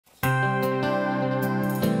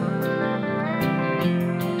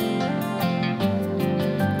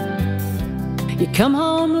You come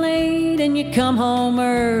home late and you come home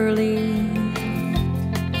early.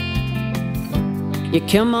 You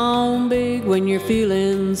come home big when you're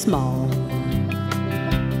feeling small.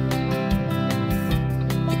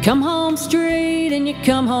 You come home straight and you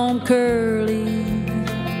come home curly.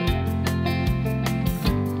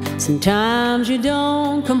 Sometimes you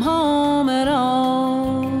don't come home at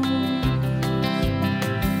all.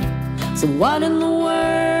 So what in the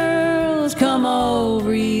world's come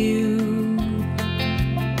over you?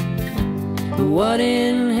 What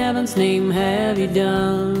in heaven's name have you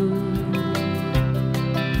done?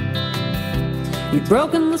 You've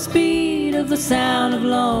broken the speed of the sound of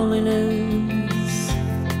loneliness.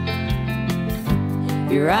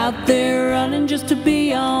 You're out there running just to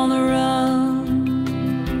be on the run.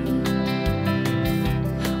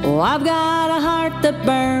 Oh, I've got a heart that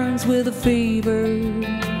burns with a fever,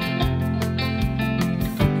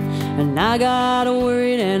 and I got a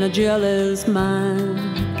worried and a jealous mind.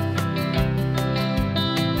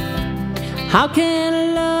 How can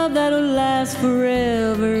a love that'll last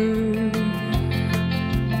forever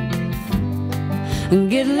and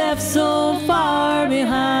get left so far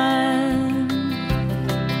behind?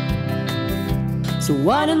 So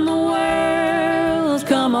what in the world's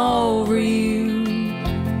come over you?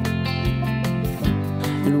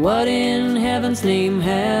 And what in heaven's name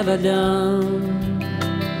have I done?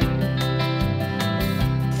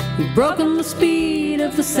 You've broken the speed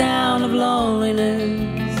of the sound of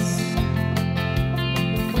loneliness.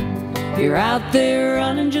 You're out there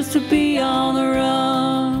running just to be on the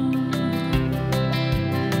run.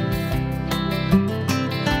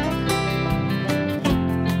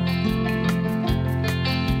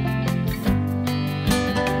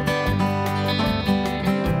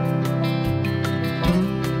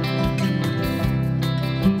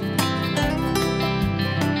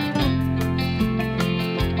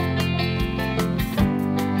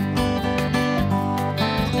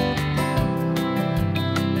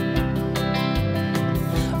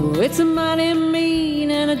 Oh, it's a mighty mean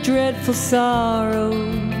and a dreadful sorrow.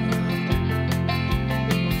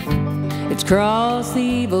 It's crossed the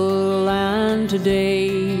evil line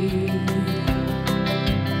today.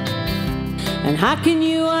 And how can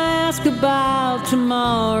you ask about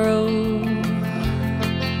tomorrow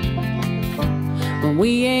when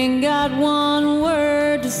we ain't got one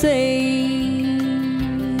word to say?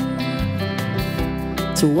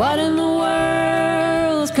 So what in the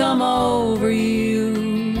world's come over you?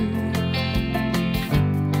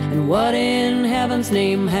 And what in heaven's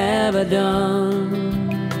name have I done?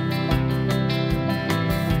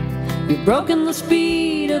 You've broken the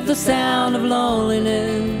speed of the sound of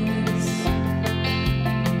loneliness.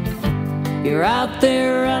 You're out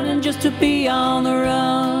there running just to be on the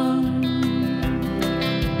run.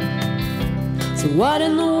 So what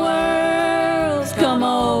in the world's come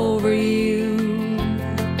over you?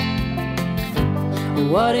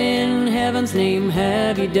 What in heaven's name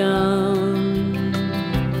have you done?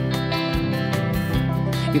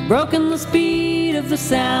 You've broken the speed of the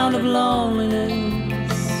sound of loneliness.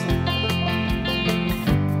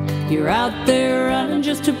 You're out there running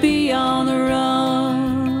just to be on the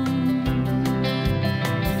run.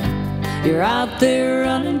 You're out there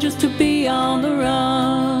running just to be on the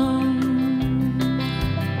run.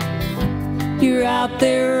 You're out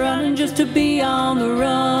there running just to be on the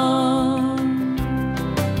run.